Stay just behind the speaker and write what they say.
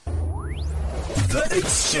The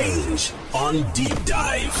Exchange on Deep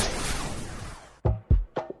Dive.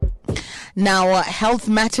 Now, health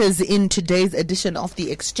matters in today's edition of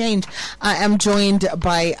The Exchange. I am joined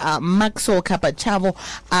by Maxo Kapachavo.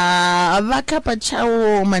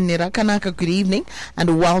 Kapachavo Manira Kanaka, good evening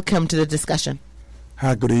and welcome to the discussion.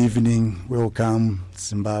 Good evening. Welcome,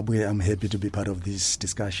 Zimbabwe. I'm happy to be part of this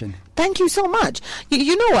discussion. Thank you so much.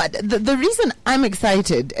 You know what? The reason I'm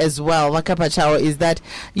excited as well, Kapachavo, is that,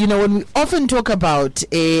 you know, when we often talk about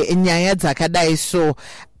Nyaya Zakadai, so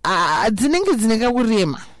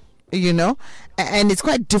you know, and it's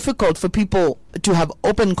quite difficult for people to have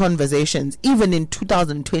open conversations, even in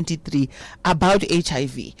 2023, about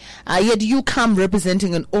HIV. Yet you come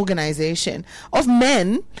representing an organization of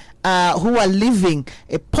men who are living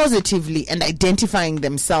positively and identifying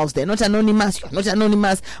themselves. They're not anonymous. You're not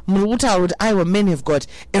anonymous. Muruta Iowa men have got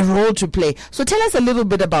a role to play. So tell us a little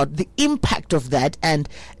bit about the impact of that and,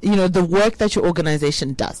 you know, the work that your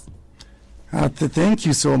organization does. Thank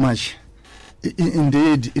you so much.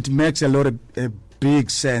 Indeed, it makes a lot of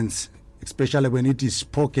big sense, especially when it is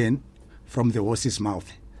spoken from the horse's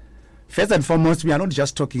mouth. First and foremost, we are not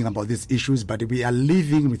just talking about these issues, but we are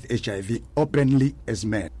living with HIV openly as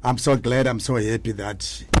men. I'm so glad, I'm so happy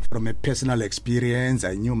that from a personal experience,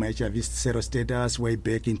 I knew my HIV serostatus way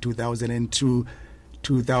back in 2002.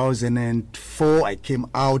 2004, I came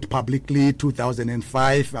out publicly.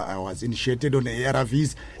 2005, I was initiated on the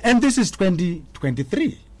ARVs. And this is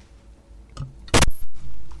 2023.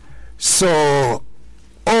 So,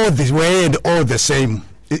 all the way and all the same,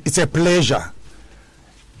 it's a pleasure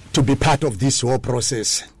to be part of this whole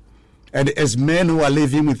process. And as men who are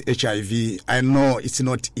living with HIV, I know it's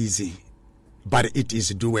not easy, but it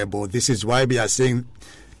is doable. This is why we are saying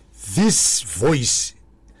this voice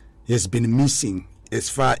has been missing as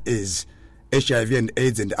far as HIV and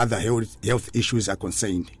AIDS and other health issues are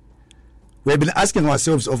concerned. We have been asking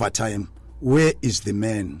ourselves over time, where is the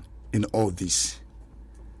man in all this?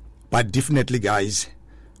 But definitely, guys,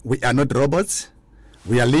 we are not robots.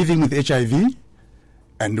 We are living with HIV,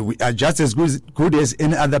 and we are just as good as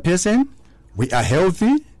any other person. We are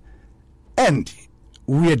healthy, and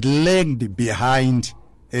we had lagged behind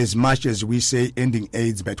as much as we say ending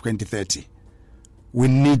AIDS by 2030. We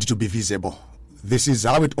need to be visible. This is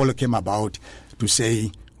how it all came about, to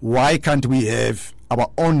say, why can't we have our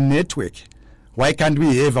own network? Why can't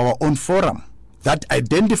we have our own forum that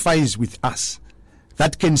identifies with us,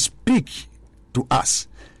 that can speak to us?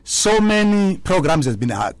 So many programs have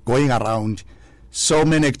been going around, so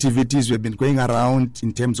many activities have been going around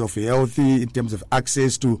in terms of healthy, in terms of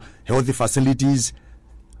access to healthy facilities.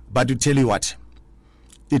 But to tell you what,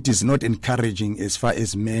 it is not encouraging as far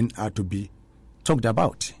as men are to be talked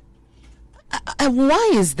about.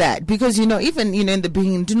 Why is that? Because, you know, even, you know, in the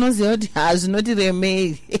beginning, has not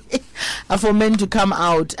made for men to come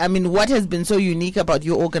out. I mean, what has been so unique about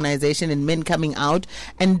your organization and men coming out,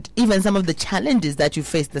 and even some of the challenges that you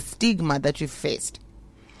faced, the stigma that you faced?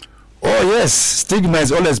 Oh, yes. Stigma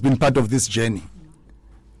has always been part of this journey.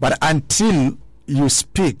 But until you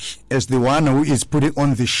speak as the one who is putting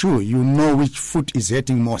on the shoe, you know which foot is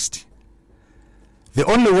hurting most. The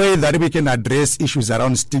only way that we can address issues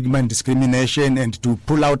around stigma and discrimination and to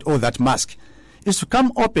pull out all that mask is to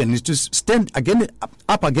come open, is to stand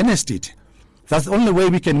up against it. That's the only way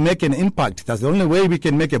we can make an impact. That's the only way we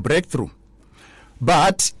can make a breakthrough.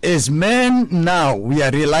 But as men now, we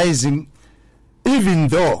are realizing, even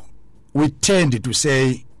though we tend to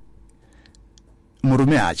say,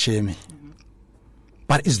 Murume acheme,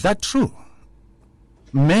 but is that true?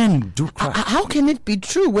 Men do cry. How can it be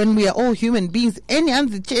true when we are all human beings? Any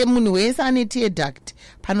other duct,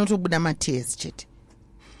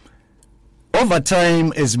 over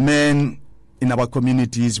time, as men in our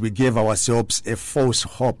communities, we gave ourselves a false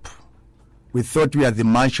hope. We thought we are the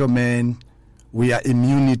macho men. We are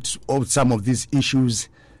immune to some of these issues.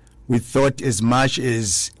 We thought as much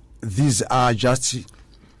as these are just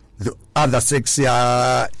the other sex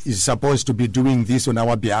is supposed to be doing this on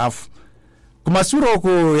our behalf. Kumasuro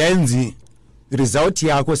ko yaenzi result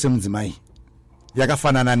yako semdzimai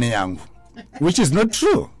yakafanana neyangu, which is not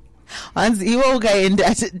true. Once you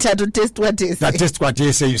test what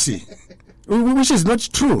they say, you see, which is not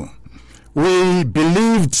true. We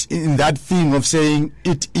believed in that thing of saying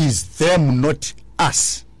it is them, not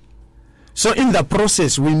us. So in the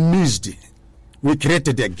process, we missed. We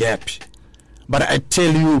created a gap. But I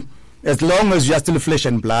tell you, as long as we are still flesh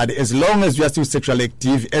and blood, as long as we are still sexually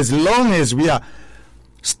active, as long as we are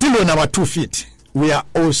still on our 2 feet, we are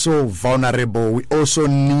also vulnerable. We also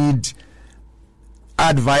need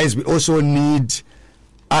advice. We also need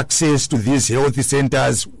access to these healthy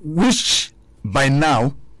centers, which by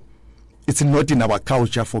now it's not in our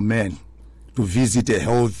culture for men to visit a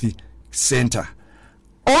health center,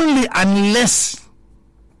 only unless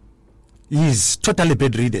he's totally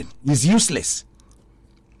bedridden, he's useless.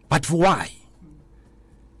 But why?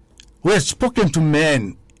 We have spoken to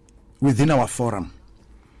men within our forum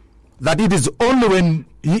that it is only when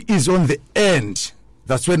he is on the end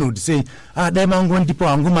that's when we would say, but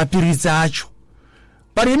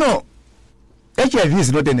you know, HIV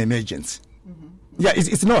is not an emergency. Yeah,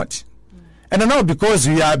 it's not. And now because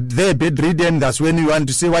we are there bedridden, that's when you want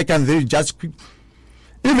to say, why can't they just quit?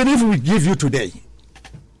 Even if we give you today,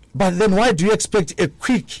 but then why do you expect a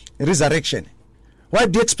quick resurrection? Why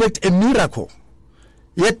do you expect a miracle?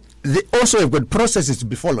 Yet they also have got processes to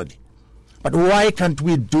be followed. But why can't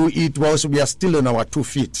we do it whilst we are still on our 2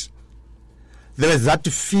 feet? There is that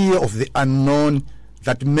fear of the unknown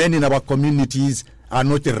that men in our communities are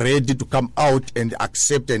not ready to come out and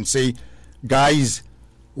accept and say, guys,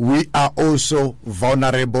 we are also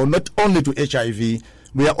vulnerable, not only to HIV,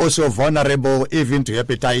 we are also vulnerable even to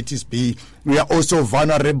hepatitis B, we are also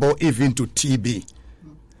vulnerable even to TB.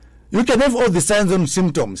 You can have all the signs and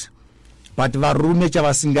symptoms, but varume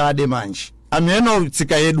chavasingade manje. Ameno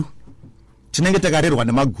tsika yedu tinenge takarerwa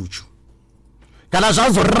nemaguchu. Kana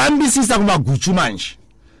zvazorambisisa kumaguchu manje.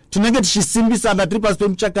 Tinenge tichisimbisana tiri pasi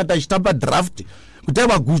pemuchakata tichitamba draft kuti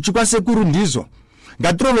maguchu kwasekuru ndizo.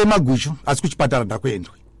 Ngatirove maguchu asi kuchipatara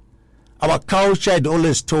ndakuendwe. Our culture had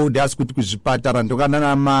always told us kuti kuzvipatara ndokana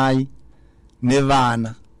namai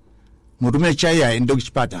nevana. Murume chaiye haende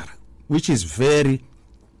kuchipatara, which is very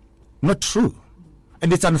not true.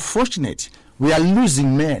 And it's unfortunate. We are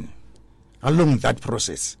losing men along that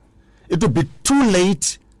process. It will be too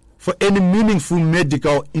late for any meaningful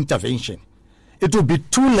medical intervention. It will be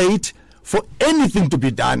too late for anything to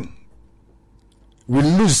be done. We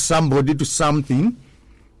lose somebody to something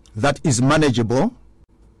that is manageable,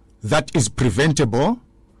 that is preventable,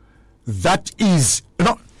 that is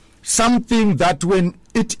something that when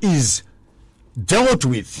it is dealt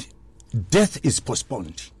with, death is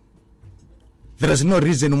postponed. There is no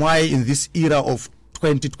reason why in this era of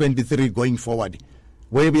 2023 going forward,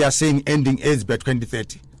 where we are saying ending AIDS by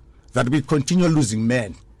 2030, that we continue losing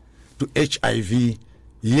men to HIV,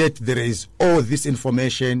 yet there is all this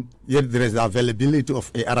information, yet there is the availability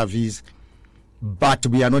of ARVs, but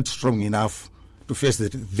we are not strong enough to face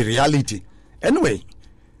the reality. Anyway,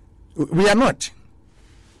 we are not.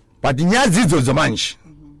 But nyazidzo zomanje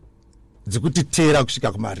dzikutitera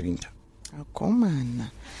kusvika kumarinda.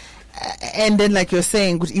 Akomana. And then, like you're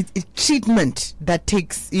saying, it's treatment that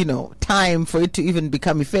takes, time for it to even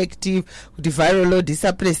become effective. But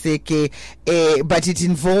it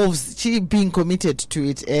involves being committed to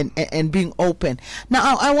it and being open.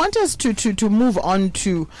 Now, I want us to move on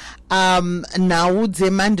to now the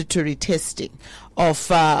mandatory testing of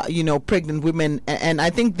pregnant women, and I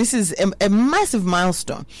think this is a massive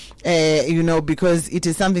milestone, because it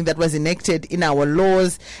is something that was enacted in our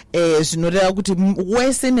laws.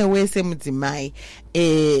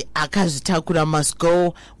 Akazvitakura must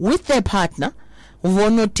go with their partner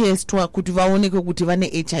vonotestwa kuti vaoneke kuti vane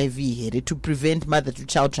HIV here to prevent mother to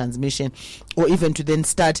child transmission, or even to then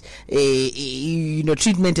start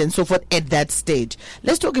treatment and so forth at that stage.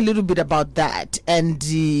 Let's talk a little bit about that and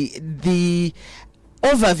the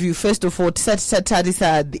overview. First of all,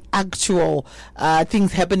 the actual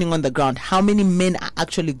things happening on the ground. How many men are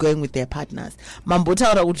actually going with their partners?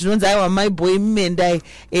 Mambotaura kuti nonzaiwa my boy mendai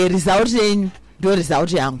result yenyu ndo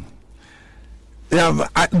result yangu. Yeah,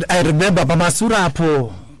 I remember pamasura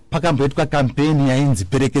apo pakamboitwa campaign yainzi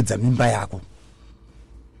perekedza mimba yako.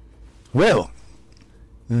 Well,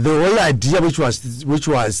 the whole idea which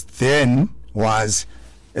was then was,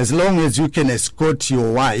 as long as you can escort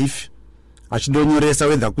your wife achidonyoresa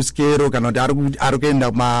whether kuskero kana kuti ari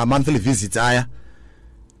kuenda monthly visits aya,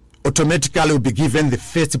 automatically will be given the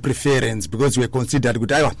first preference, because we are considered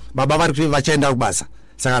kuti aiwa baba vari kuti vachaenda kubasa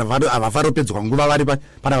saka avafaropedzwa nguva vari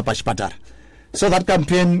panapa pachipatara. So that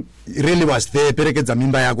campaign really was there, perekedza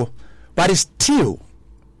mimba yako, but still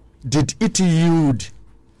did it yield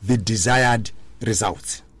the desired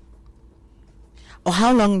results? Or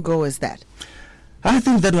how long ago was that? I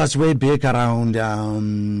think that was way back around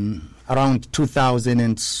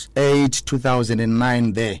 2008,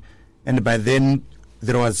 2009 there, and by then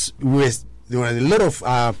there were a lot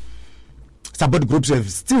of support groups were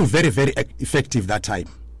still very, very effective that time.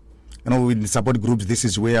 In support groups, this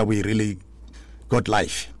is where we really got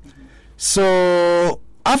life. So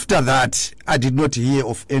after that, I did not hear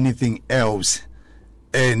of anything else,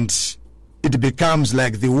 and it becomes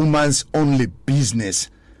like the woman's only business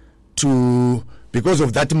because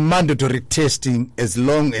of that mandatory testing, as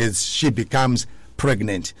long as she becomes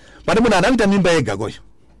pregnant. But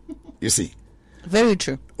you see. Very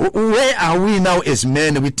true. Where are we now as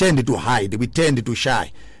men? We tend to hide. We tend to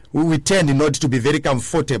shy. We tend not to be very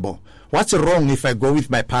comfortable. What's wrong if I go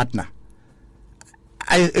with my partner?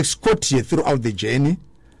 I escort you throughout the journey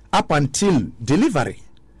up until delivery.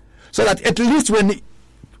 So that at least when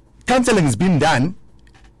counseling is being done,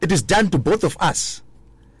 it is done to both of us.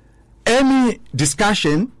 Any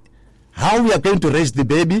discussion, how we are going to raise the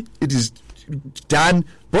baby, it is done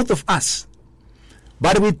both of us.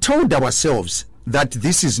 But we told ourselves that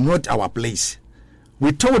this is not our place.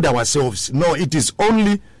 We told ourselves, no, it is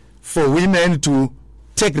only for women to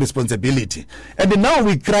take responsibility. And now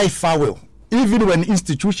we cry foul, even when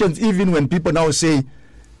institutions, even when people now say,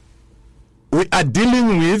 we are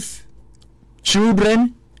dealing with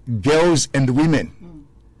children, girls, and women.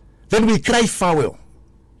 Then we cry foul.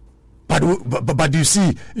 But you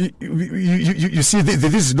see, you see,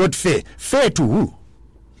 this is not fair. Fair to who?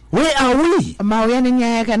 Where are we? Mauyani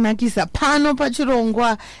nyaya yakanakisa pano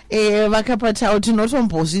pachirongwa vakapata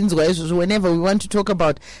tinotombozvinzwa izvozvo whenever we want to talk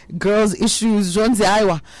about girls issues zvonzi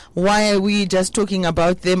aiwa, why are we just talking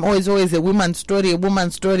about them? Always a woman's story, a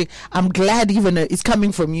woman's story. I'm glad even it's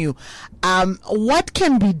coming from you. What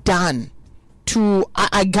can be done to,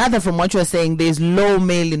 I gather from what you're saying, there's low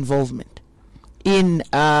male involvement in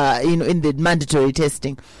the mandatory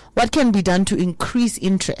testing. What can be done to increase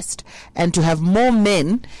interest and to have more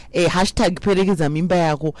men hashtag perekeza mimba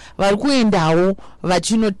yako vari kuendawo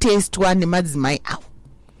vachinotestwa nemadzimai avo?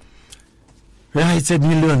 Yeah, it's $1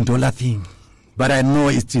 million thing, but I know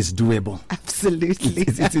it is doable. Absolutely.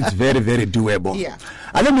 It's very, very doable. Yeah.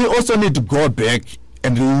 And then we also need to go back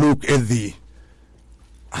and look at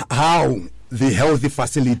how the healthy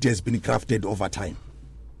facility has been crafted over time.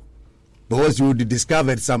 Because you would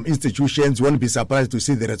discover some institutions, you won't be surprised to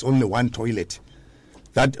see there is only one toilet.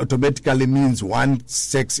 That automatically means one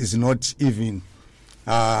sex is not even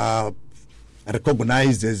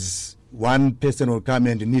recognized as one person will come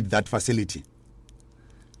and need that facility.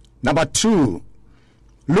 Number two,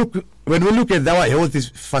 when we look at our health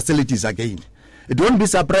facilities again, it won't be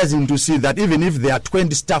surprising to see that even if there are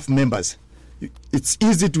 20 staff members, it's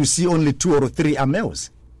easy to see only 2 or 3 are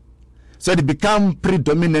males. So it becomes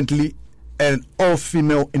predominantly an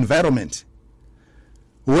all-female environment,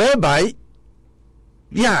 whereby,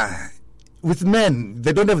 with men,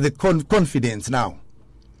 they don't have the confidence now.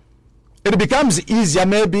 It becomes easier,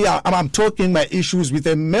 maybe I'm talking my issues with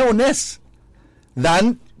a male nurse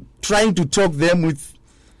than trying to talk them with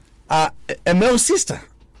a male sister,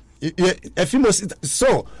 a female sister.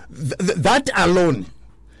 So that alone,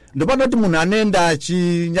 ndopanoti munhu anenda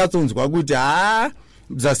achinyatsonzwa kuti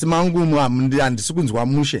mzasi mangu handisi kunzwa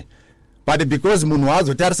mushe, but because munhu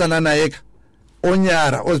waazotarisana naye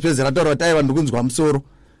onyara ozopedzera taura kuti aiwa ndikunzwa musoro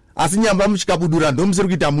asi nyamba muchikabudura ndomusiri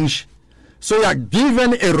kuita mushe. So you are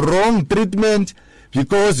given a wrong treatment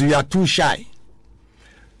because you are too shy.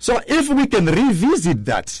 So if we can revisit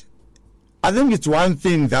that, I think it's one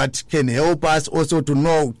thing that can help us also to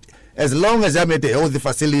know, as long as I'm at a healthy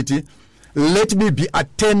facility, let me be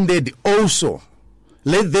attended also.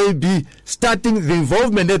 Let there be starting the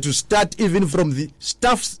involvement there to start even from the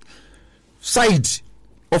staff side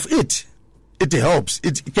of it. It helps.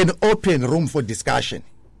 It can open room for discussion.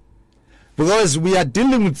 Because we are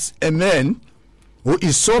dealing with a man who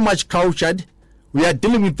is so much cultured. We are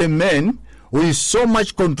dealing with a man who is so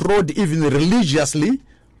much controlled even religiously.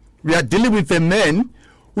 We are dealing with a man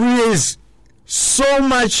who is so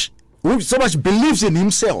much believes in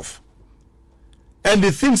himself. And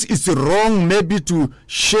he thinks it's wrong maybe to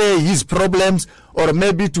share his problems or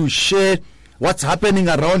maybe to share what's happening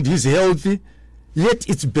around his health. Yet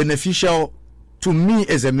it's beneficial to me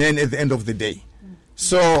as a man at the end of the day.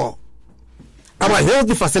 So our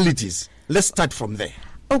healthy facilities, let's start from there.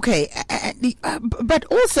 Okay, but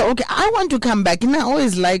also, okay, I want to come back, and I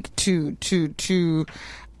always like to do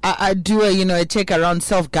a check around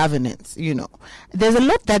self-governance. There's a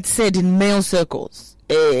lot that's said in male circles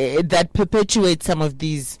that perpetuate some of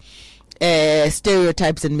these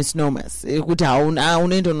stereotypes and misnomers.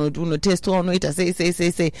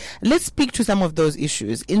 Let's speak to some of those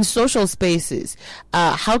issues in social spaces.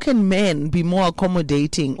 How can men be more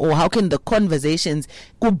accommodating, or how can the conversations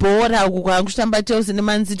but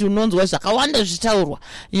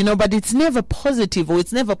it's never positive, or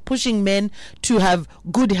it's never pushing men to have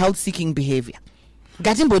good health seeking behavior?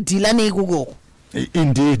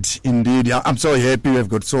 Indeed. I'm so happy we've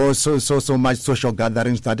got so much social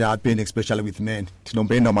gatherings that happen, especially with men. But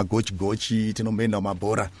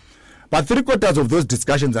 3/4 of those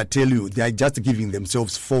discussions, I tell you, they are just giving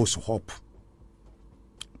themselves false hope.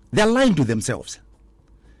 They are lying to themselves.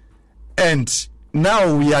 And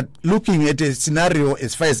now we are looking at a scenario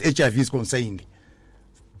as far as HIV is concerned.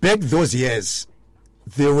 Back those years,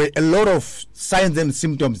 there were a lot of signs and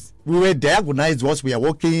symptoms. We were diagnosed whilst we are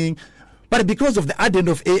walking, but because of the advent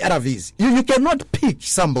of ARVs, you cannot pick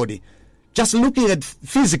somebody just looking at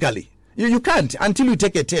physically. You can't until you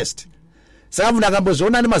take a test. That's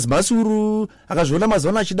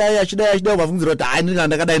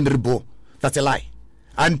a lie.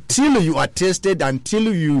 Until you are tested, until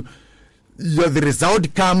the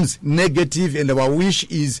result comes negative, and our wish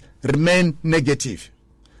is remain negative.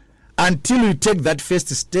 Until you take that first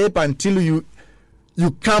step, until you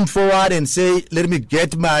come forward and say, let me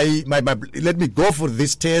get let me go for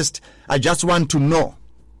this test. I just want to know.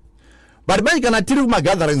 But when you can attend my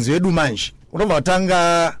gatherings, if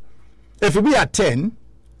we are 10,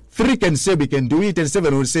 3 can say we can do it, and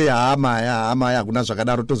 7 will say,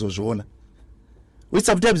 which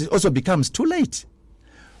sometimes it also becomes too late.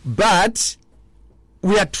 But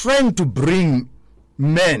we are trying to bring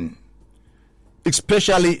men,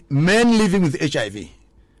 especially men living with HIV,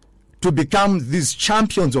 to become these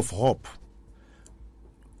champions of hope.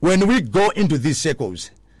 When we go into these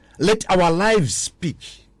circles, let our lives speak.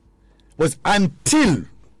 Was until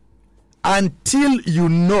you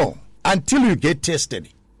know, until you get tested,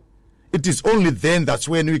 it is only then that's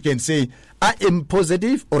when we can say, I am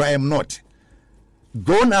positive or I am not.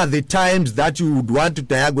 Gone are the times that you would want to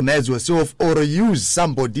diagnose yourself or use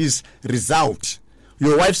somebody's result.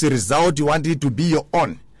 Your wife's result, you want it to be your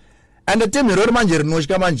own. And the time you manje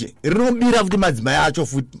rinoshka manje, rinomira futi madzimai acho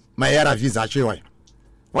futi maARVs acho.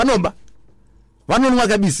 Vanomba. Vanonwa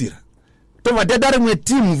kabisira. Tova dadare mwe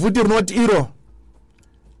team futi rinoti iro.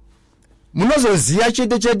 Munozoziya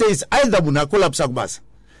chete is either muna collapse kubasa.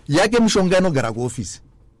 Yake mishonga inogara ku office.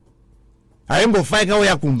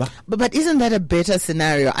 But isn't that a better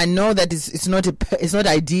scenario? I know that it's not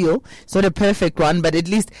ideal, it's not a perfect one, but at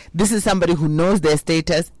least this is somebody who knows their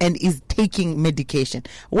status and is taking medication.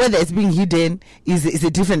 Whether it's being hidden is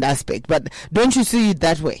a different aspect, but don't you see it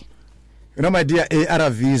that way? You know, my dear,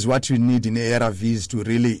 ARVs, what you need in ARVs to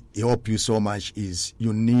really help you so much is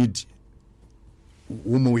you need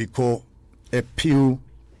whom we call a pew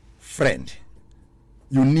friend.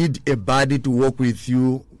 You need a body to walk with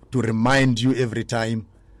you, to remind you every time,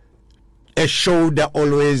 a shoulder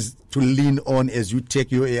always to lean on as you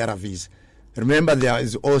take your ARVs. Remember, there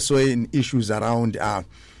is also issues around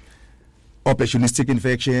opportunistic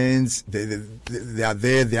infections. They are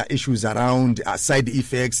there. There are issues around side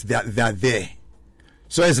effects. They are there.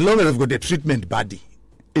 So as long as you've got a treatment body,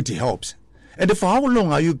 it helps. And for how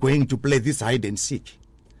long are you going to play this hide and seek?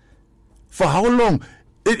 For how long?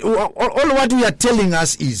 All what we are telling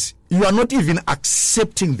us is you are not even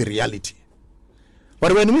accepting the reality.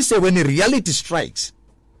 But when we say when the reality strikes,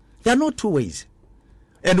 there are no two ways.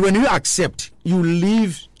 And when you accept, you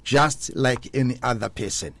live just like any other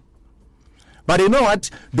person. But you know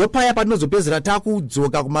what? Dopaya patinozopezera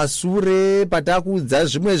takudzoka kumasure patakudza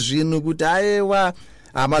zvimwe zvinhu kuti aiwa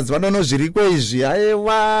mazuva ano zviriko izvi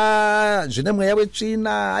aiwa zvine mweya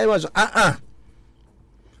wetsvina aiwa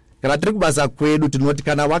kana tiri kubasa kwedu tinoti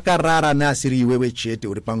kana wakarara neasiri iwewe chete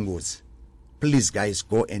uri pangozi. Please guys,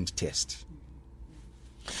 go and test.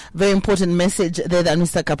 Very important message there that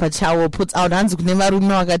Mr. Kapachawo puts out.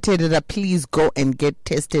 Please go and get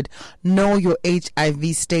tested. Know your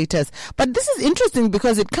HIV status. But this is interesting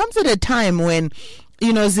because it comes at a time when,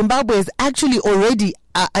 you know, Zimbabwe has actually already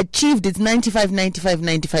achieved its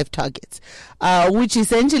 95 targets, which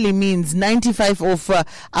essentially means 95 of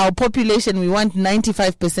our population. We want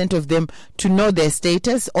 95% of them to know their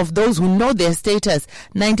status. Of those who know their status,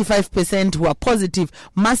 95% who are positive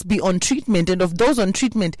must be on treatment, and of those on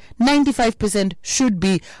treatment, 95% should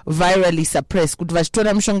be virally suppressed.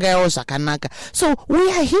 So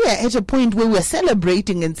we are here at a point where we're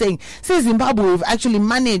celebrating and saying, say Zimbabwe, we've actually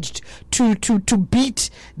managed to beat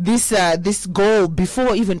this goal before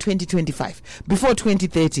even 2025, before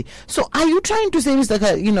 2030. So are you trying to say, Mr.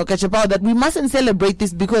 Kachapao, that we mustn't celebrate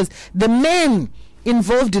this because the men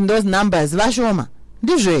involved in those numbers, Vashoma,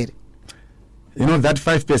 you know, that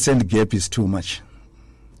 5% gap is too much.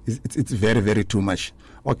 It's very, very too much.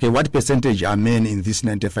 Okay, what percentage are men in this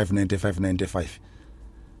 95?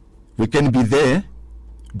 We can be there,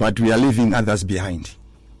 but we are leaving others behind,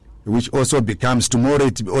 which also becomes, tomorrow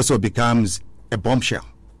it also becomes a bombshell.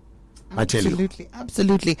 I tell you.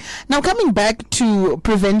 Absolutely. Now, coming back to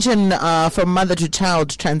prevention from mother to child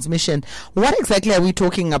transmission, what exactly are we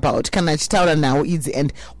talking about?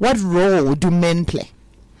 And what role do men play?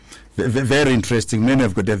 Very interesting. Men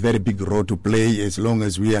have got a very big role to play as long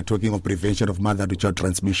as we are talking of prevention of mother to child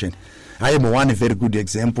transmission. I am one very good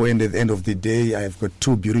example, and at the end of the day, I have got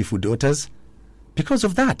 2 beautiful daughters. because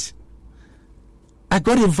of that. I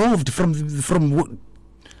got involved from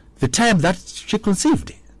the time that she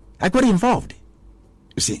conceived. I got involved.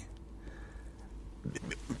 You see,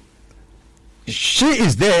 she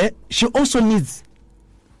is there. She also needs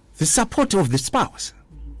the support of the spouse.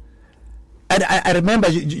 And I remember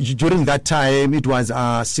during that time, it was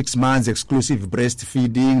 6 months exclusive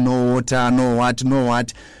breastfeeding, no water, no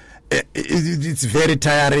what. It's very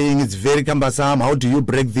tiring. It's very cumbersome. How do you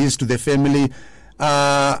break this to the family?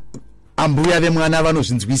 Ambuya vemwana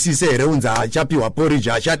vanozvinzwisisa here unzi achapiwa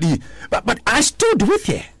porridge achadi. But I stood with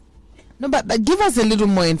her. No, but give us a little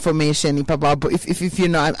more information, Ipababo, if you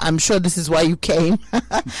know, I'm sure this is why you came.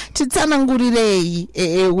 How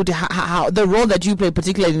the role that you play,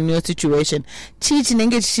 particularly in your situation,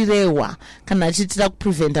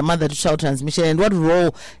 prevent a mother-to-child transmission, and what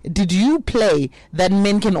role did you play that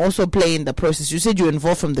men can also play in the process? You said you were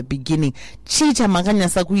involved from the beginning. Chicha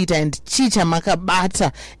makanyasa kuita and chicha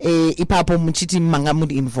makabata Ipapo muchiti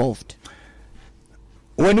mangamudi involved.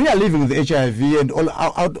 When we are living with HIV and all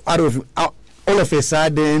of a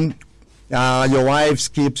sudden, your wife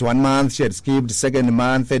skips 1 month, she had skipped second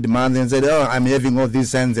month, third month, and said, "Oh, I'm having all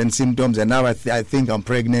these signs and symptoms, and now I think I'm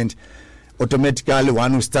pregnant." Automatically,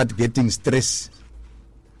 one will start getting stress.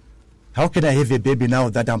 How can I have a baby now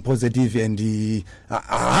that I'm positive? And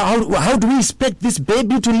how do we expect this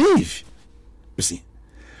baby to live? You see.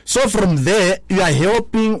 So from there, you are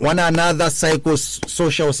helping one another,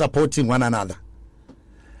 psychosocial supporting one another.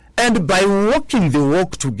 And by walking the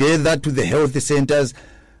walk together to the health centers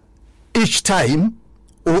each time,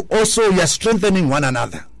 also you are strengthening one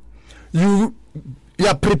another. You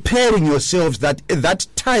are preparing yourselves that at that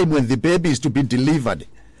time when the baby is to be delivered,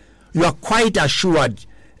 you are quite assured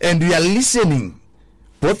and you are listening,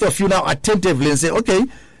 both of you now attentively, and say, okay,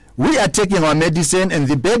 we are taking our medicine and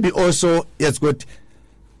the baby also has got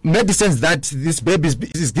medicines that this baby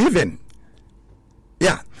is given.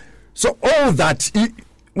 Yeah. So all that...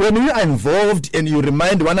 When you are involved and you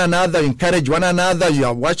remind one another, encourage one another, you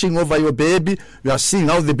are watching over your baby, you are seeing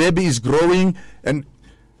how the baby is growing, and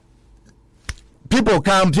people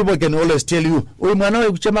can always tell you, you know?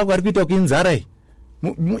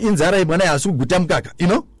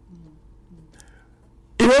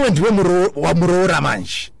 Even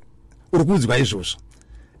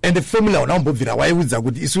and the family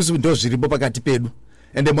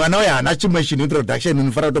and the mwana uya hana chimwe chinhu introduction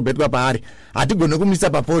inofanira kutobetwa paari, hatigone kumisa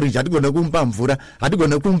paporridge, hatigone kumupa mvura,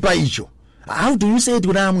 hatigone kumupa icho. How do you say it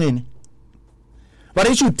kuna amweni? But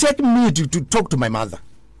it should take me to talk to my mother.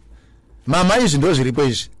 Mama izvi ndo zviripo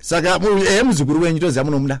izvi. Saka muzukuru wenyu toziva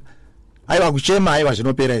munomuda. Aiwa kuchema, aiwa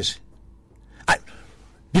zvinopera izvi.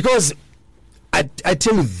 Because I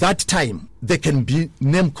tell you, that time there can be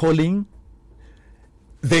name calling,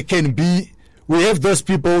 there can be... We have those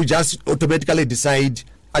people who just automatically decide,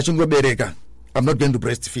 I'm not going to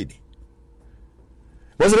breastfeed.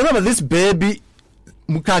 Because remember, this baby,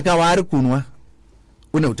 mukaka wari kunwa,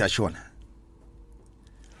 une utashona.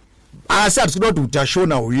 Asa tsuno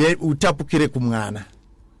utashona utapukire kumwana.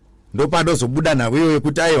 Ndo padozo buda na wewe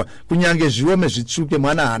kutaiwa, kunyange zviome zvitsvuke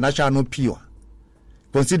mwana hana chanopiwa.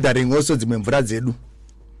 Considering also dzimwe mvura dzedu.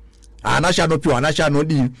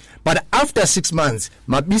 But after 6 months,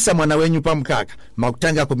 mabisa mwana wenyu pamukaka,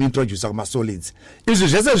 makutanga kumintroduce kuma solids. Izvi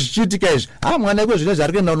zvese zvichiitika izvi, mwana weko zvine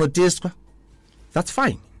zvari kuenda unotestwa. That's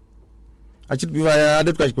fine.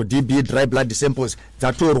 DB, dry blood samples,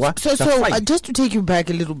 dzatorwa. So just to take you back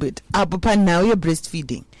a little bit, now you're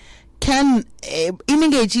breastfeeding. Can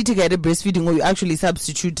inenge ichiitika ere breastfeeding, or you actually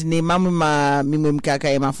substitute ne mama mimwe mkaka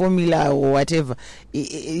ema formula or whatever?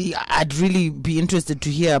 I'd really be interested to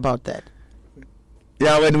hear about that.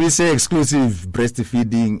 Yeah, when we say exclusive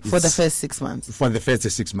breastfeeding, for the first 6 months. For the first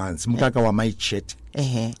 6 months, mkaka wa mai chet,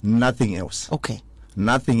 nothing else. Okay.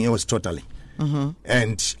 Nothing else totally.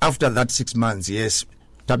 And after that 6 months, yes,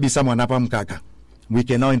 tabisa mwana pa mkaka, we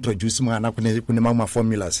can now introduce mwana kune mama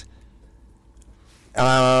formulas.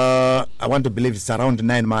 I want to believe it's around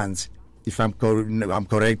 9 months, if I'm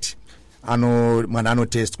correct. Ano mwana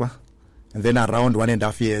testwa, and then around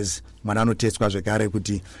 1.5 years, mwana testwa zvekare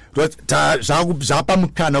kuti zvapa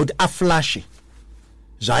mukana kuti aflashe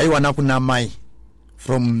zvaiwana kuna mai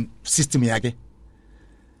from system yake.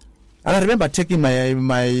 And I remember taking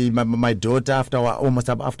my daughter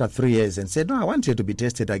after 3 years and said, no, I want her to be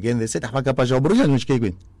tested again. They said, which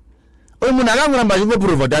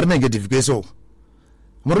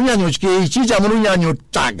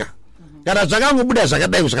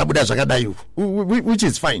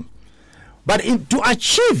is fine. But to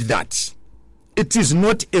achieve that, it is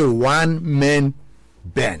not a one-man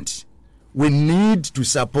band. We need to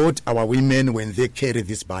support our women when they carry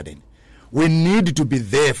this burden. we need to be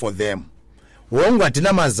there for them. But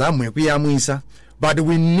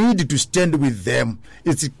we need to stand with them.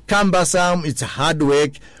 It's cumbersome, it's hard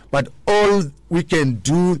work, but all we can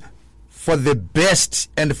do for the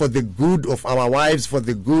best and for the good of our wives, for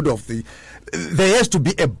the good of there has to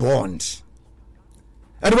be a bond.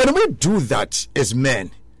 And when we do that as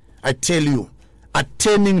men, I tell you,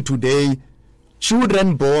 attaining today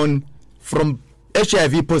children born from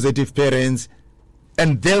HIV positive parents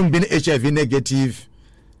and them being HIV negative,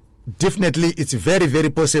 definitely it's very,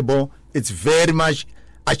 very possible. It's very much,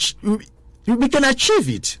 we can achieve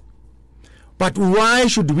it. But why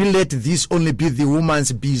should we let this only be the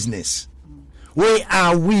woman's business? Where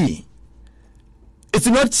are we? It's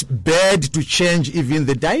not bad to change even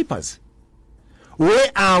the diapers.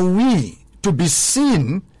 Where are we to be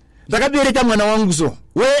seen? Where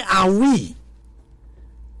are we?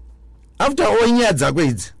 After all,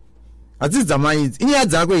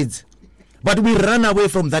 but we run away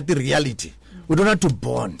from that reality. We don't have to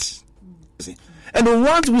bond. And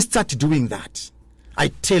once we start doing that, I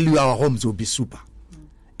tell you, our homes will be super.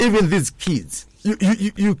 Even these kids,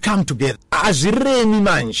 you come together. Aziremi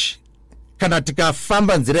manje kana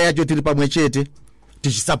tikafamba nzira yacho tiri pamwe chete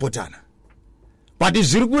tichisapotana. But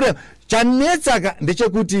zviri chanetsa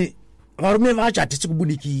ndechekuti varume vacho hatisi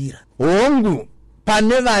kubudikira. Hongu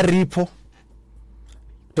pane varipo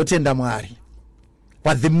totenda Mwari.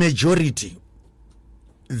 But the majority,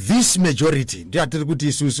 this majority, ndiatiri kuti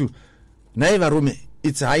isusu nai varume,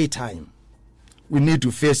 it's high time. We need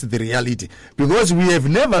to face the reality because we have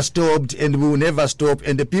never stopped and we will never stop,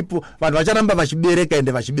 and the people vacharamba vachibereka and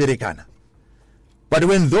vachiberekana. But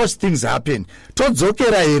when those things happen,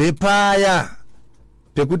 todzokera here paya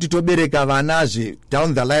pekuti tobereka vanazve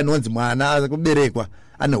down the line once mwana kuberekwa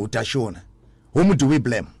ane utashona. Whom do we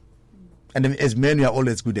blame? And as men, we are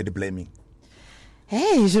always good at blaming.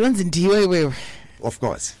 Hey, of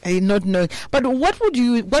course. I not know. But what would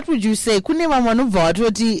you say?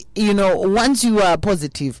 You know, once you are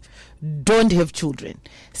positive, don't have children.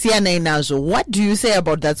 What do you say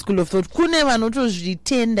about that school of thought? At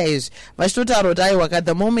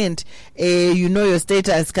the moment, you know your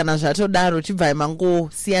status.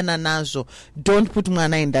 Don't put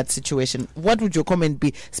mwana in that situation. What would your comment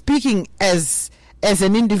be? Speaking as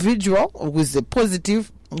an individual who's a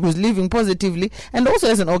positive, who's living positively, and also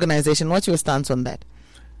as an organization, what's your stance on that?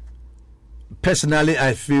 Personally,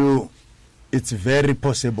 I feel it's very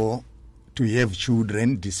possible to have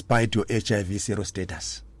children despite your HIV zero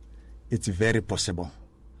status. It's very possible.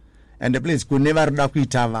 And the place could never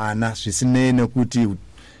kuita vana zvisinei kuti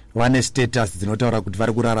vane status dzinotaura kuti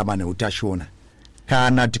vari kurarama neutashona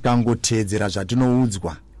kana tikangotedzera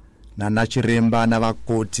zvatinoudzwa nana chiremba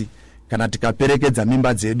navakoti kana tikaperekedza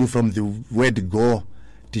mimba dzedu from the word go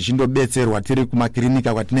tichindobetserwa tiri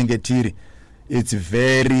kumaklinika kwatinenge tiri. It's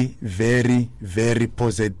very, very, very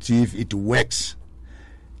positive. It works.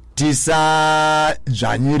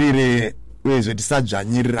 Tisadzvanyirire uyezve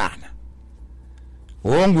tisadzvanyirirana.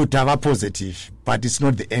 Hongu tava positive, but it's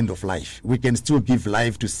not the end of life. We can still give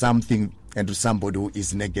life to something and to somebody who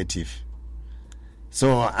is negative.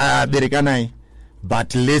 So, berekanai,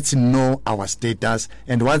 but let's know our status,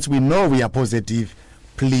 and once we know we are positive,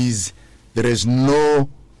 please, there is no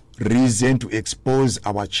reason to expose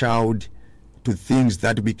our child to things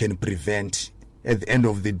that we can prevent. At the end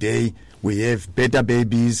of the day, we have better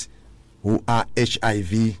babies who are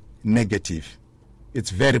HIV negative.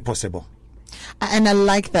 It's very possible. And I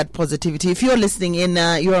like that positivity. If you're listening in,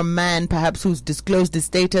 you're a man perhaps who's disclosed his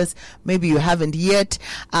status, maybe you haven't yet,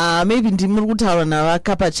 maybe I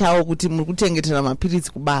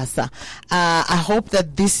hope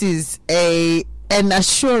that this is an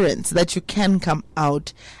assurance that you can come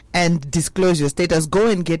out and disclose your status. Go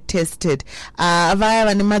and get tested. Please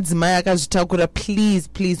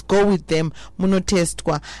go with them. In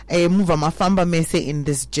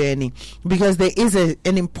this journey, because there is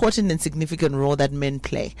an important and significant role that men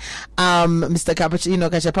play. Mr.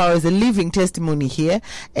 Kachapao is a living testimony here.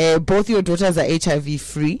 Both your daughters are HIV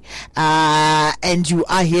free, and you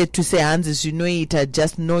are here to say, Hans, you know it,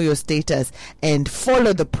 just know your status and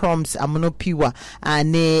follow the prompts.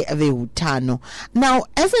 Now,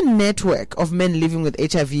 as a network of men living with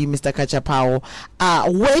HIV, Mr. Kachapao,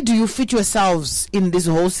 where do you fit yourselves in this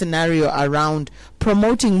whole scenario around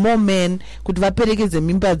promoting more men to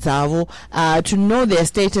know their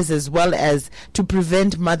status as well as to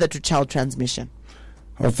prevent mother-to-child transmission?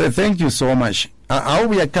 Thank you so much. How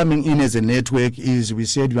we are coming in as a network is we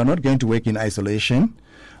said we are not going to work in isolation,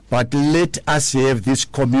 but let us have this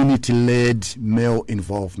community-led male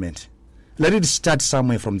involvement. Let it start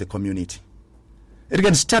somewhere from the community. It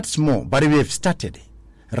can start small, but we have started.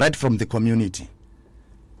 right from the community.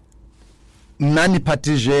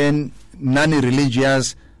 Non-partisan,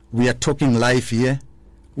 non-religious, we are talking life here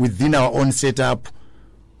within our own setup.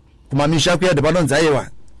 Kumamisha kuyade banonzaiwa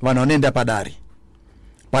vanonenda padari.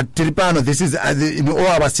 But Tripano, this is in all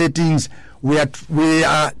our settings, we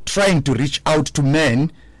are trying to reach out to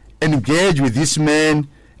men, engage with these men,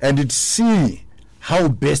 and see how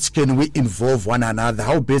best can we involve one another,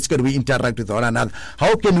 how best can we interact with one another,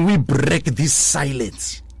 how can we break this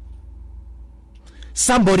silence.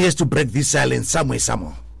 Somebody has to break this silence somewhere,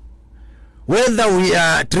 somehow. Whether we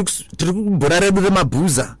are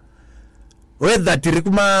mabuza, whether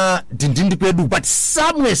tirikuma dindindi kwedu, but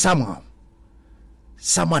somewhere, somehow,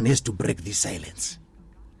 someone has to break this silence.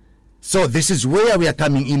 So this is where we are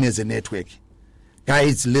coming in as a network.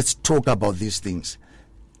 Guys, let's talk about these things.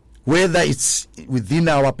 Whether it's within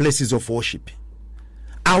our places of worship.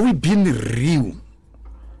 Are we being real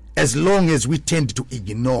as long as we tend to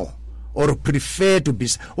ignore or prefer to be,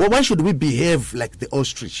 or why should we behave like the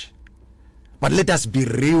ostrich? But let us be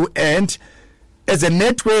real, and as a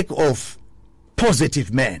network of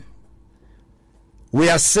positive men, we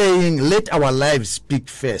are saying let our lives speak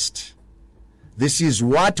first. This is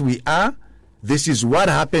what we are. This is what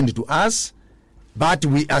happened to us. But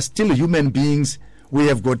we are still human beings. We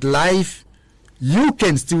have got life. You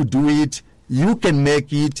can still do it. You can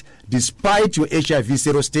make it despite your HIV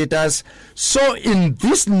zero status. So in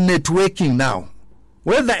this networking now,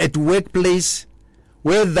 whether at workplace,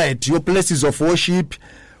 whether at your places of worship,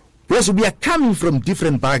 because we are coming from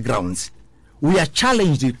different backgrounds, we are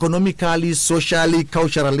challenged economically, socially,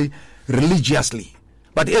 culturally, religiously.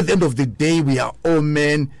 But at the end of the day, we are all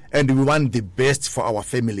men and we want the best for our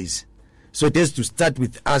families. So it has to start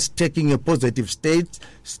with us taking a positive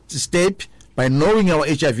step by knowing our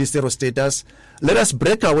HIV zero status. Let us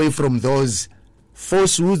break away from those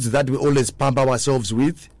falsehoods that we always pump ourselves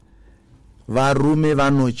with. Varume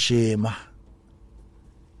vanochema.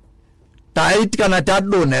 Taiti kana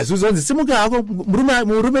tadona suzonzi simuka hako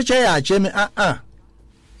murume chaya acheme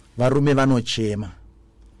varume vanochema.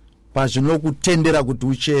 Pazvinokutendera kuti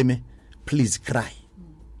ucheme, please cry.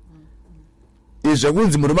 Izvo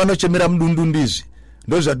kunzi murume anochemera mudundu ndizvi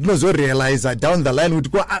ndozvatinozorealize down the line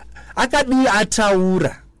kuti akadi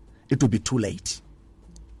ataura, it will be too late.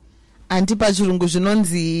 Anti pachirungu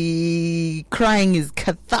zvinonzi crying is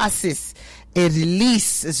catharsis, a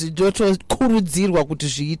release, zvidotokurudzirwa kuti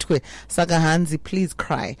zviitwe. Saka hanzi, please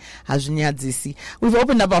cry. Hazvinyadzisi. We've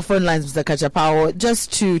opened up our phone lines, Mr. Kachapao,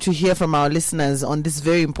 just to hear from our listeners on this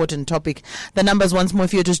very important topic. The numbers once more,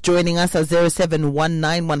 if you're just joining us, are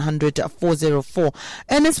 0719-100-404.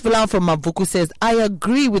 Ernest Vilao from Mavuku says, I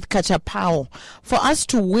agree with Kachapao. For us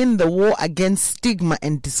to win the war against stigma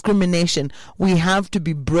and discrimination, we have to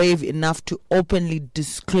be brave enough to openly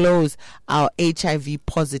disclose our HIV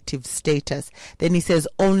positive status. Then he says,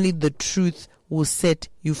 only the truth will set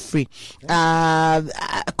you free. A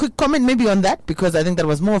quick comment maybe on that, because I think that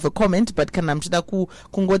was more of a comment, but you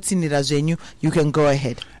can go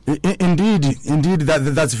ahead. Indeed,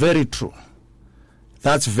 that's very true.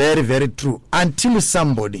 That's very, very true. Until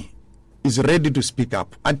somebody is ready to speak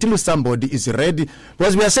up, until somebody is ready,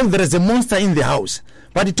 because we are saying there is a monster in the house,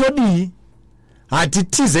 but it told me,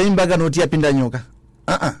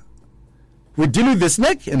 we deal with the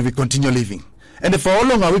snake and we continue living. And for how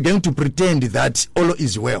long are we going to pretend that all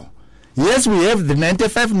is well? Yes, we have the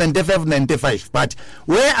 95, but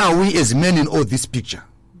where are we as men in all this picture?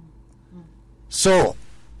 So,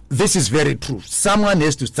 this is very true. Someone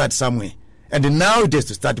has to start somewhere. And now it has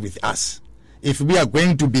to start with us. If we are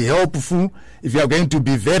going to be helpful, if we are going to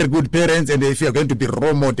be very good parents, and if we are going to be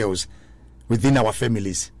role models within our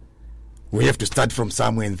families, we have to start from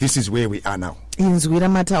somewhere, and this is where we are now. Inzwira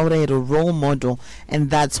Mataura is a role model, and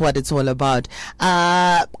that's what it's all about.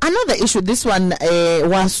 Another issue, this one,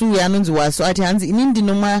 wasu yanunzi wasu ati hanzi ini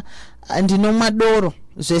ndinoma doro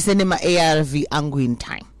zvese nema ARV angu in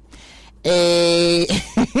time.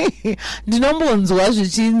 Ndinombonzwa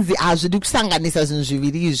zvichinzi hazvidi kusanganisa zvinhu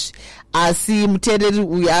zviviri izvi, asi muteereri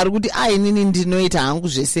uyu ari kuti inini ndinoita hangu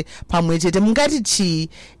zvese pamwe chete. Mungati chii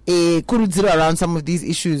kurudziro around some of these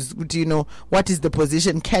issues, kuti what is the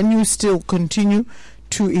position? Can you still continue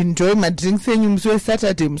to enjoy madrinks enyu musi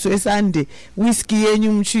weSaturday, musi weSunday, whisky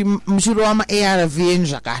yenyu muchirova ma-ARV enyu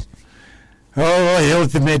zvakare? Oh,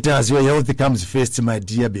 health matters. Your health comes first, my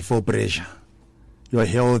dear, before pressure. Your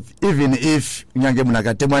health, even if nyange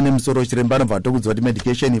munakatemwa nemusoro chiremba anobva atokudzwa kuti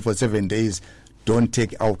medication for 7 days, don't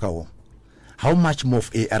take alcohol. How much more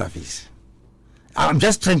of ARVs? I'm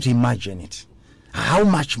just trying to imagine it. How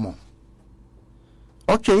much more?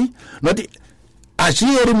 Okay, not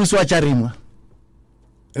achiyeri musi wacharimwa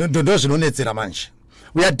ndo zvinonetsera manje.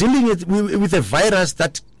 We are dealing with a virus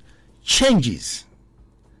that changes.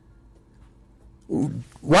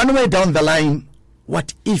 One way down the line,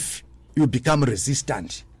 what if you become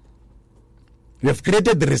resistant? You have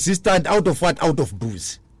created the resistant out of what? Out of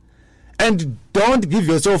booze. And don't give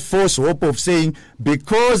yourself false hope of saying,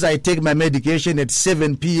 because I take my medication at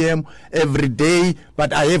 7 p.m. every day,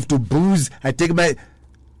 but I have to booze, I take my...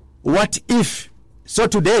 What if? So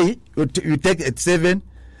today, you take at 7,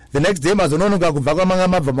 the next day, mazononoga kuvakwa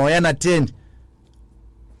mangama mamayana 10.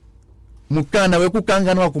 Mukana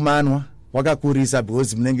wekukanganwa kumanwa, wakakurisa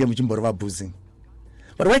because mnenge mchimborwa boozing.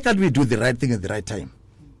 But why can't we do the right thing at the right time?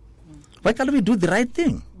 Why can't we do the right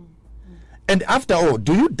thing? And after all,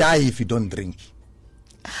 do you die if you don't drink?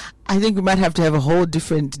 I think we might have to have a whole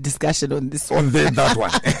different discussion on this one. On that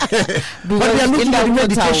one. But we are looking at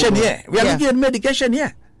medication here. We are looking at medication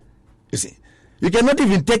here. You see, you cannot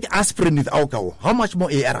even take aspirin with alcohol. How much more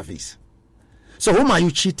ARVs? So whom are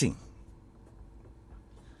you cheating?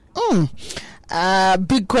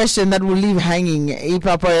 Big question that will leave hanging.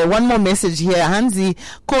 One more message here. Hansi,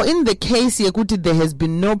 in the case Yekuti, there has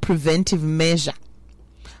been no preventive measure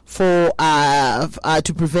for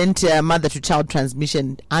to prevent mother to child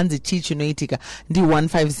transmission. Hansi Chichinoitika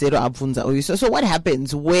D150 abvunza. So what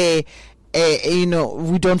happens where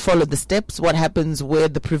we don't follow the steps? What happens where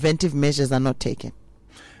the preventive measures are not taken?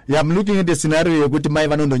 Yeah, I'm looking at the scenario Yekuti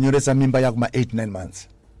maivanondo mimba yakuma 8-9 months.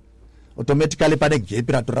 Automatically pane gap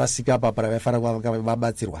ratorasika papa vafara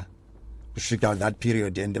vabatsirwa kusvika that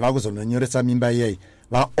period, and vakuzononyoresa mimba iyei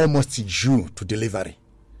va almost due to delivery.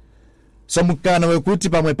 So mukana wekuti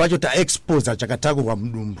pamwe pacho taexpose chakatakurwa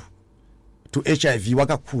mudumbu to HIV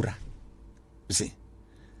wakakura. You see,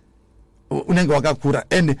 unenge wakakura,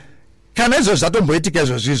 and kana izvo zvatomboitika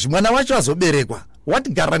izvozvizvi mwana wacho azoberekwa, what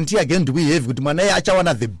guarantee again do we have kuti mwana iye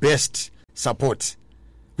achawana the best support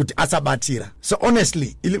kuti asabatira? So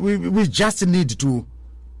honestly, we just need to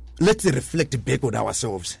let's reflect back on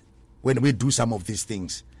ourselves when we do some of these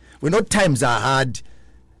things. We know times are hard,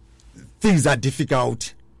 things are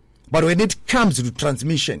difficult, but when it comes to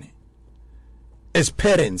transmission, as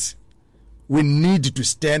parents, we need to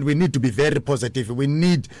stand, we need to be very positive, we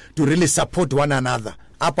need to really support one another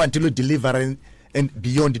up until delivery and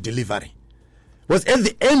beyond delivery. Because at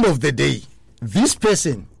the end of the day, this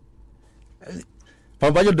person,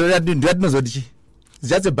 just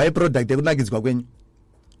a byproduct ekunakidzwa kwenyu.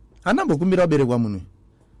 Anambokumbira uberekwa munhu.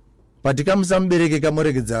 But kamusambereke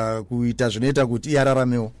kamorekedza kuita zvinoita kuti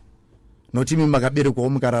iyararamewo. Noti imi makaberekwawo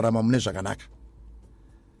mukararama mune zvakanaka.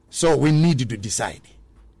 So we need to decide.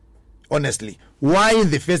 Honestly, why in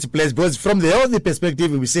the first place? Because from the healthy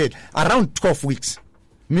perspective, we said around 12 weeks.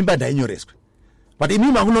 Mimba dainyoreswa. But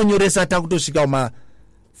imi makunonyoresa takutosvika uma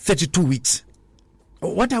 32 weeks.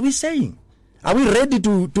 What are we saying? Are we ready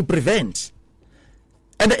to prevent?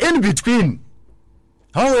 And in between,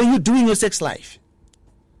 how are you doing your sex life?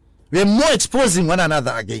 We are more exposing one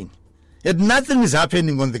another again. Yet nothing is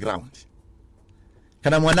happening on the ground.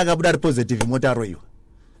 Kana mwana kabuda positive motaroyo.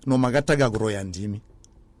 No makataga kuroya ndimi.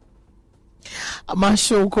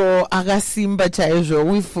 Mashoko akasimba chaizvo.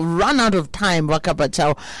 We've run out of time vakapa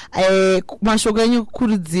chao. Mashoko enyu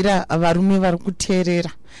kurudzira varume vari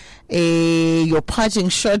kuteerera. Your parting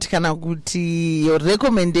shot kana kuti your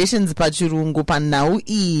recommendations pachirungu panhau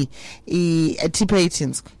iyi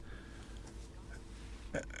tipeitinzwe.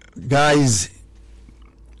 Guys,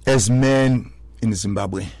 as men in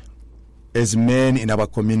Zimbabwe, as men in our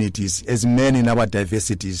communities, as men in our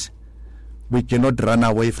diversities, we cannot run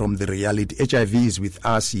away from the reality. HIV is with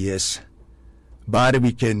us, yes, but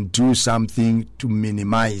we can do something to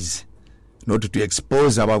minimize, not to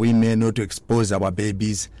expose our women, not to expose our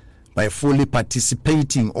babies, by fully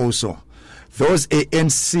participating also. Those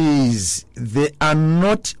ANCs, they are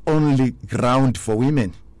not only ground for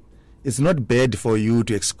women. It's not bad for you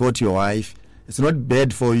to escort your wife. It's not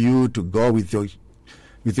bad for you to go with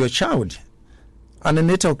your child on a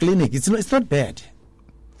natal clinic. It's not bad.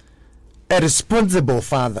 A responsible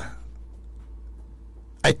father,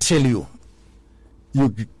 I tell you,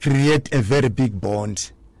 you create a very big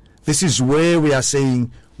bond. This is where we are saying,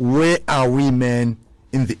 where are women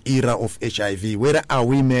in the era of HIV? Where are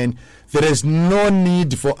women? There is no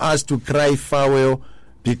need for us to cry foul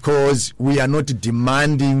because we are not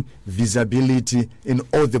demanding visibility in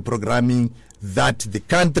all the programming that the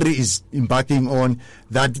country is embarking on,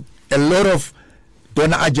 that a lot of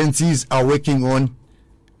donor agencies are working on.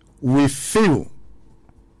 We feel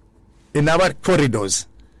in our corridors,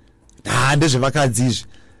 we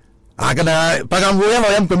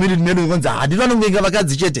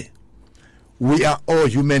are all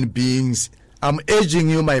human beings. I'm urging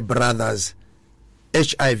you, my brothers,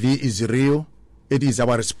 HIV is real, it is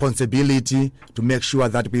our responsibility to make sure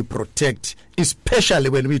that we protect, especially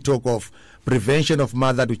when we talk of prevention of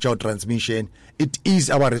mother-to-child transmission. It is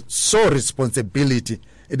our sole responsibility.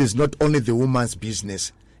 It is not only the woman's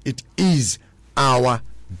business. It is our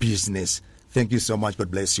business. Thank you so much.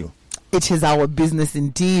 God bless you. It is our business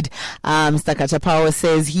indeed. Mr. Kachapawa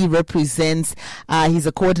says he represents, he's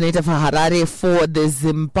a coordinator for Harare for the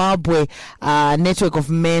Zimbabwe network of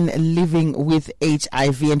men living with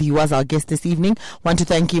HIV, and he was our guest this evening. Want to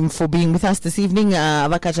thank him for being with us this evening.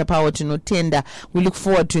 Kachapawa to Notenda. We look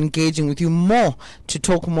forward to engaging with you more to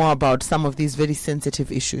talk more about some of these very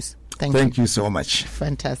sensitive issues. Thank you so much.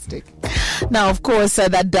 Fantastic. Now, of course,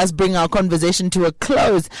 that does bring our conversation to a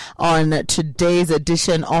close on today's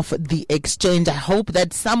edition of The Exchange. I hope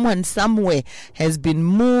that someone somewhere has been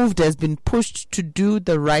moved, has been pushed to do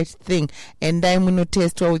the right thing. And I'm going to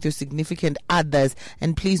test with your significant others.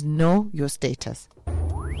 And please know your status.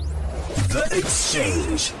 The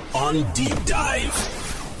Exchange on Deep Dive.